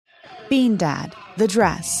Bean Dad, The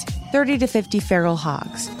Dress, 30 to 50 Feral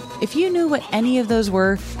Hogs. If you knew what any of those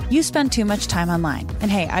were, you spend too much time online.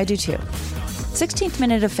 And hey, I do too. 16th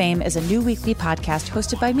Minute of Fame is a new weekly podcast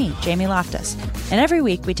hosted by me, Jamie Loftus. And every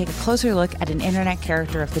week we take a closer look at an internet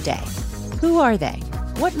character of the day. Who are they?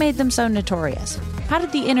 What made them so notorious? How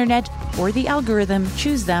did the internet or the algorithm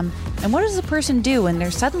choose them? And what does a person do when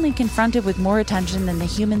they're suddenly confronted with more attention than the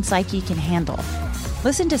human psyche can handle?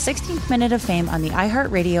 Listen to 16th Minute of Fame on the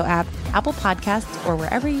iHeartRadio app, Apple Podcasts, or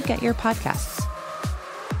wherever you get your podcasts.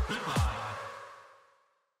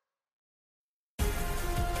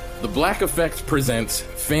 The Black Effect presents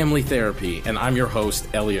Family Therapy, and I'm your host,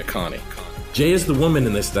 Elliot Connie. Jay is the woman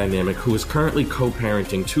in this dynamic who is currently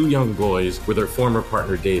co-parenting 2 young boys with her former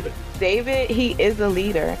partner, David. David, he is a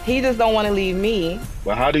leader. He just don't want to leave me.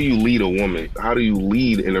 But how do you lead a woman? How do you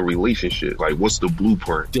lead in a relationship? Like, what's the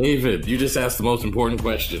blueprint? David, you just asked the most important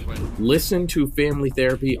question. Listen to Family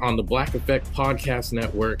Therapy on the Black Effect Podcast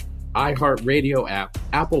Network, iHeartRadio app,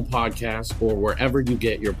 Apple Podcasts, or wherever you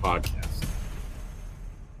get your podcasts.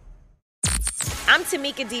 I'm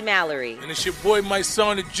Tamika D. Mallory. And it's your boy, my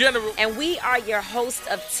son, the General. And we are your hosts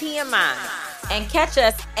of TMI. And catch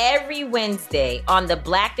us every Wednesday on the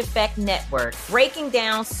Black Effect Network, breaking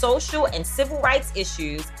down social and civil rights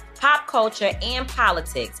issues, pop culture, and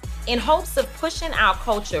politics in hopes of pushing our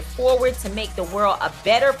culture forward to make the world a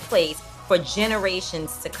better place for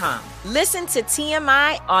generations to come. Listen to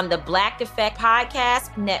TMI on the Black Effect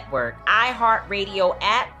Podcast Network, iHeartRadio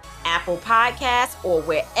app, Apple Podcasts, or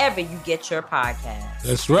wherever you get your podcasts.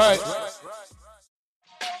 That's right.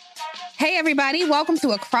 Hey, everybody. Welcome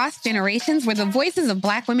to Across Generations, where the voices of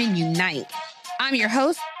Black women unite. I'm your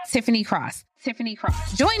host, Tiffany Cross.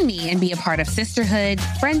 Join me and be a part of sisterhood,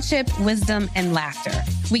 friendship, wisdom, and laughter.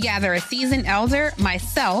 We gather a seasoned elder,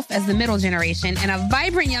 myself as the middle generation, and a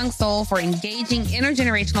vibrant young soul for engaging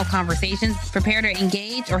intergenerational conversations. Prepare to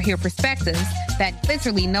engage or hear perspectives that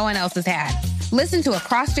literally no one else has had. Listen to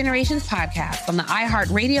Across Generations podcast on the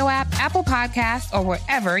iHeartRadio app, Apple Podcasts, or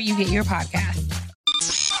wherever you get your podcasts.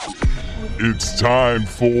 It's time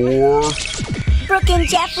for Brooke and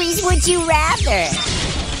Jeffrey's Would You Rather?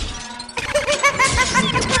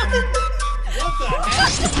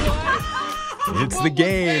 It's the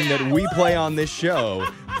game that we play on this show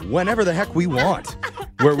whenever the heck we want,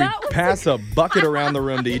 where we pass a bucket around the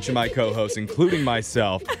room to each of my co-hosts, including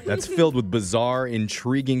myself, that's filled with bizarre,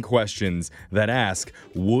 intriguing questions that ask,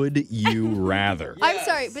 would you rather? I'm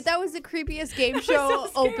sorry, but that was the creepiest game show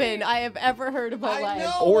open I have ever heard of my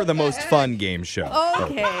life. Or the most fun game show.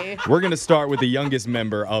 Okay. We're going to start with the youngest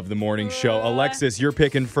member of the morning show. Alexis, you're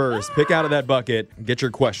picking first. Pick out of that bucket. Get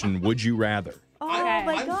your question. Would you rather? Oh,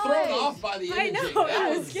 my God. I'm thrown off by the imaging. I know,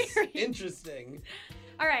 that was scary. Interesting.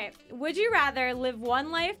 All right. Would you rather live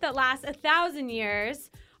one life that lasts 1,000 years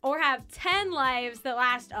or have 10 lives that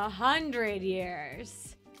last 100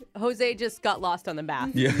 years? Jose just got lost on the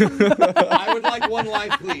math. Yeah. I would like one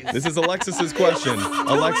life, please. This is Alexis's question.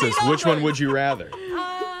 Alexis, which one would you rather?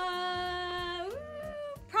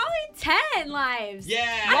 Probably 10 lives.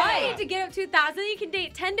 Yeah. I don't need to get up to 1,000. You can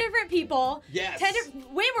date 10 different people. Yes.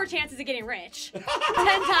 Way more chances of getting rich. 10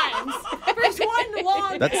 times. First one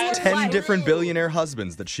long That's 10 life. different billionaire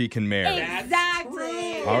husbands that she can marry.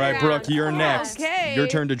 Exactly. All right, Brooke, you're next. Okay. Your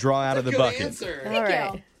turn to draw out of the bucket. Answer. All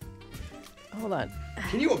right. Hold on.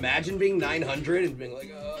 Can you imagine being 900 and being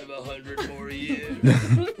like, oh, I have 100 more years?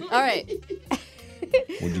 All right.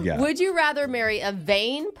 What'd you got? Would you rather marry a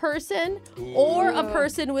vain person or a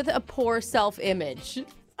person with a poor self-image?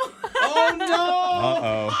 Oh, no.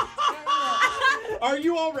 Uh-oh. Are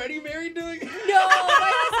you already married doing it? No.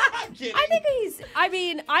 I'm kidding.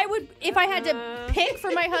 I would, if I had to pick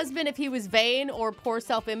for my husband if he was vain or poor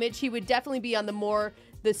self-image, he would definitely be on the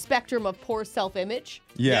spectrum of poor self-image.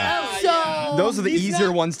 Yeah. So Those are the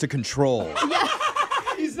easier ones to control.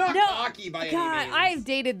 He's not cocky by any God, means. I've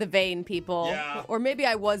dated the vain people. Yeah. Or maybe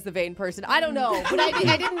I was the vain person. I don't know. But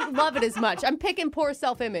I didn't love it as much. I'm picking poor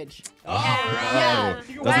self-image. All right.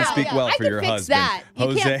 Oh, doesn't speak well for your husband. That.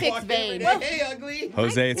 You can't fix vain. Hey, ugly.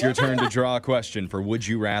 Jose, it's your turn to draw a question for Would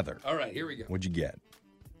You Rather. All right, here we go. What'd you get?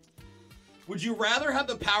 Would you rather have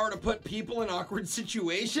the power to put people in awkward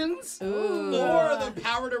situations Ooh. or the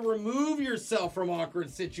power to remove yourself from awkward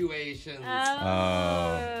situations? That's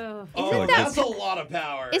a lot of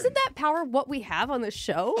power. Isn't that power what we have on the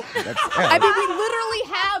show? Yeah. I mean, we literally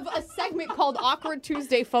have a segment called Awkward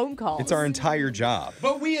Tuesday Phone Calls. It's our entire job.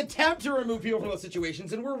 But we attempt to remove people from those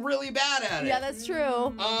situations, and we're really bad at it. Yeah, that's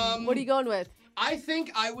true. What are you going with? I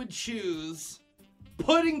think I would choose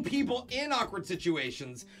putting people in awkward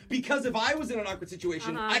situations, because if I was in an awkward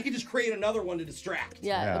situation, I could just create another one to distract.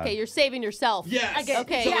 Yeah. Okay, you're saving yourself. Yes.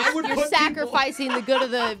 Okay. So I would You're put sacrificing the good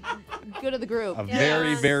of the group. A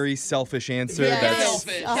very, very selfish answer. Yes. That's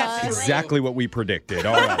Selfish. That's exactly what we predicted.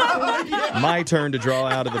 All right. My turn to draw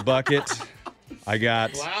out of the bucket. I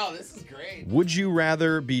got... Wow, this is great. Would you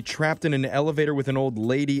rather be trapped in an elevator with an old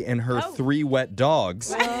lady and her 3 wet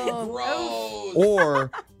dogs, Gross. or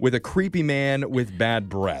with a creepy man with bad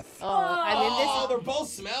breath? Oh, they're both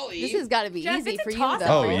smelly. This has got to be Jeff, easy it's a for you, toss-up.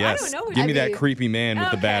 though. Oh, yes. I don't know. Give me I that mean- creepy man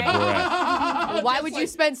with the bad breath. Why would you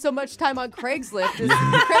spend so much time on Craigslist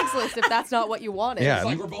if that's not what you wanted? Yeah. It's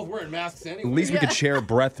like we're both wearing masks anyway. At least we could share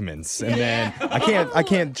breath mints. And then I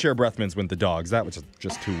can't share breath mints with the dogs. That was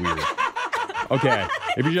just too weird. Okay,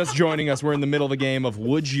 if you're just joining us, we're in the middle of a game of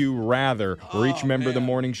Would You Rather, where each member of the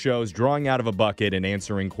morning show is drawing out of a bucket and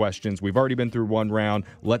answering questions. We've already been through one round.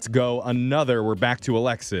 Let's go another. We're back to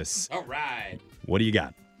Alexis. All right. What do you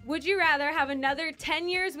got? Would you rather have another 10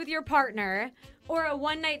 years with your partner or a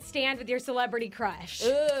one-night stand with your celebrity crush?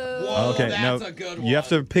 Whoa, Okay, that's now a good one. you have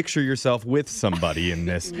to picture yourself with somebody in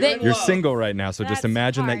this. You're in You're love. single right now, so just That's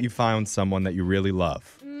imagine that hard. you found someone that you really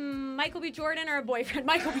love. Michael B. Jordan or a boyfriend?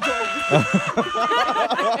 Michael B. Jordan.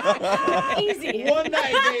 Easy. One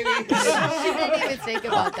night, baby. She didn't even think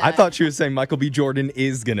about that. I thought she was saying Michael B. Jordan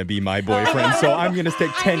is going to be my boyfriend, so I'm going to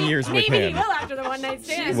take 10 years with Maybe him. he will after the one-night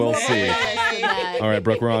stand. We'll see. Than that. All right,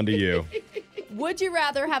 Brooke, we're on to you. Would you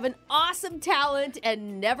rather have an awesome talent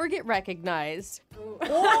and never get recognized,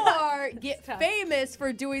 or get famous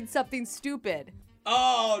for doing something stupid?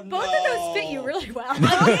 Oh, no. Both of those fit you really well.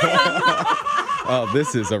 Oh,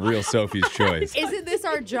 this is a real Sophie's choice. Isn't this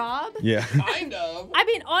our job? Yeah. Kind of. I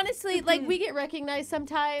mean, honestly, like, we get recognized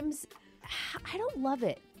sometimes. I don't love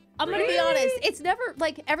it. I'm going to be honest. It's never,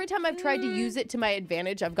 like, every time I've tried to use it to my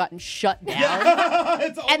advantage, I've gotten shut down.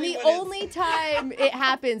 It's And the when it's- only time it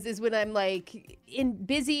happens is when I'm, like,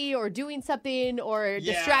 busy or doing something or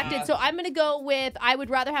distracted. So I'm going to go with I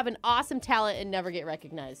would rather have an awesome talent and never get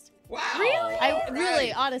recognized. Wow. Really?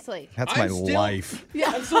 Really, honestly. That's I'm my still- life.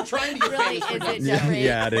 I'm still trying to get Really, famous for is it, this. Jeffrey?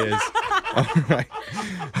 Yeah, it is. All right.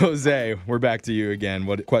 Jose, we're back to you again.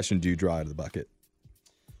 What question do you draw out of the bucket?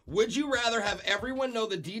 Would you rather have everyone know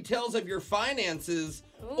the details of your finances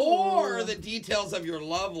or the details of your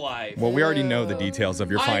love life? Well, we already know the details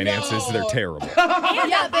of your I finances. know. They're terrible.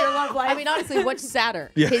 Yeah, but I mean, honestly, what's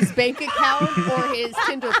sadder? Yeah. His bank account or his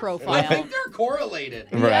Tinder I profile? think they're correlated.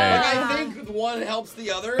 Right. Like, I think one helps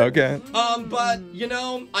the other. Okay. But you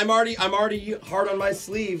know, I'm already hard on my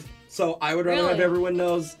sleeve, so I would rather Really? have everyone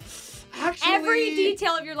knows. Actually, Every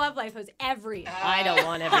detail of your love life was every. I don't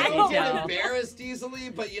want every I don't get detail. embarrassed easily,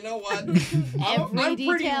 but you know what? Every I'm pretty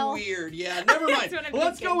detail? weird. Yeah, never mind. what I'm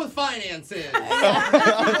Let's thinking. go with finances.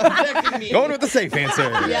 Protecting me. Going with the safe answer.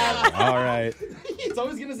 Yeah. All right. It's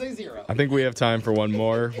always gonna say 0. I think we have time for one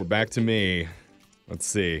more. We're back to me. Let's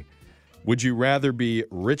see. Would you rather be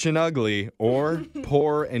rich and ugly or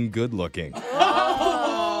poor and good looking?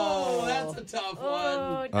 Oh, that's a tough one.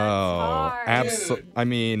 Oh, that's hard. absolutely. I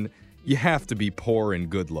mean, you have to be poor and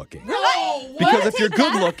good looking. Oh, what? Because if you're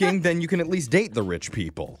good looking, then you can at least date the rich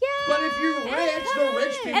people. But if you're rich, the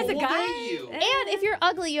rich As people a will guy, date you. And if you're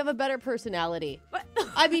ugly, you have a better personality.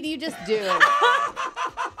 I mean, you just do.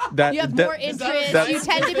 That, You have that- more interest. that's- You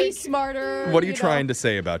tend to be smarter. What are you trying to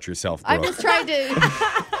say about yourself, Brooke? I'm just trying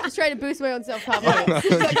to boost my own self-confidence.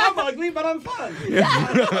 She's like, I'm ugly, but I'm fun.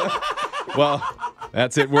 Well,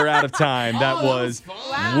 that's it. We're out of time. That Oh, that was was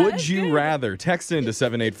fun. Would You Rather. Text in to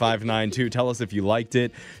 78592. Tell us if you liked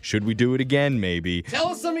it. Should we do it again, maybe? Tell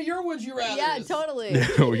us some of your would you rather. Yeah, totally.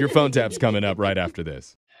 Your phone tap's coming up right after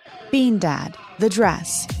this. Bean Dad, The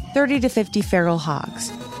Dress, 30 to 50 Feral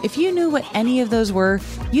Hogs. If you knew what any of those were,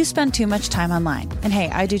 you spend too much time online. And hey,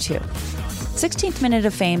 I do too. 16th Minute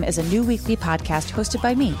of Fame is a new weekly podcast hosted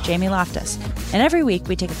by me, Jamie Loftus. And every week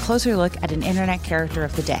we take a closer look at an internet character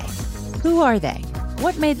of the day. Who are they?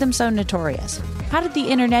 What made them so notorious? How did the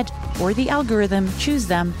internet or the algorithm choose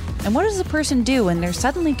them? And what does a person do when they're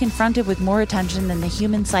suddenly confronted with more attention than the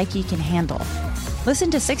human psyche can handle?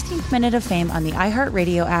 Listen to 16th Minute of Fame on the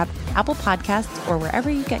iHeartRadio app, Apple Podcasts, or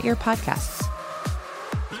wherever you get your podcasts.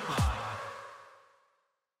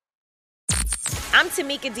 I'm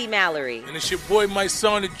Tamika D. Mallory. And it's your boy, my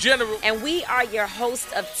son, the General. And we are your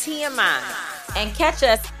hosts of TMI. And catch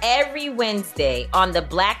us every Wednesday on the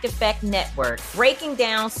Black Effect Network, breaking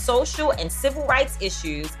down social and civil rights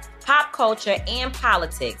issues, pop culture, and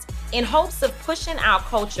politics in hopes of pushing our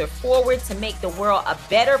culture forward to make the world a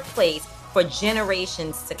better place for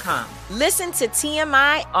generations to come. Listen to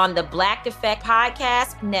TMI on the Black Effect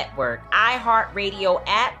Podcast Network, iHeartRadio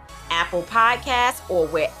app, Apple Podcasts, or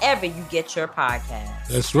wherever you get your podcasts.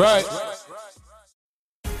 That's right.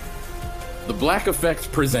 The Black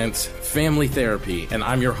Effect presents Family Therapy, and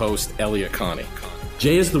I'm your host, Elliot Connie.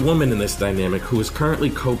 Jay is the woman in this dynamic who is currently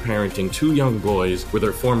co-parenting two young boys with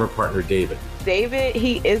her former partner, David. David,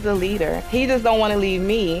 he is a leader. He just don't want to leave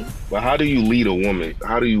me. But how do you lead a woman?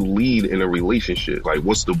 How do you lead in a relationship? Like,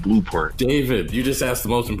 what's the blueprint? David, you just asked the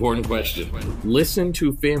most important question. Listen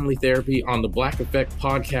to Family Therapy on the Black Effect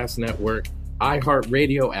Podcast Network,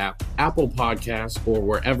 iHeartRadio app, Apple Podcasts, or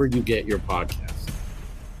wherever you get your podcasts.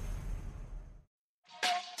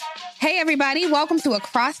 Hey, everybody. Welcome to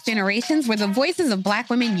Across Generations, where the voices of Black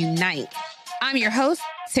women unite. I'm your host,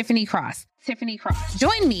 Tiffany Cross.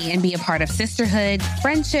 Join me and be a part of sisterhood,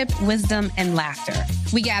 friendship, wisdom, and laughter.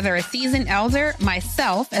 We gather a seasoned elder,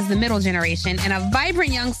 myself as the middle generation, and a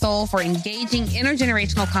vibrant young soul for engaging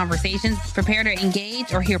intergenerational conversations. Prepare to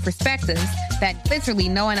engage or hear perspectives that literally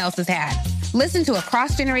no one else has had. Listen to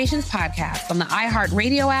Across Generations podcast on the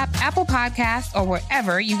iHeartRadio app, Apple Podcasts, or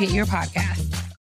wherever you get your podcasts.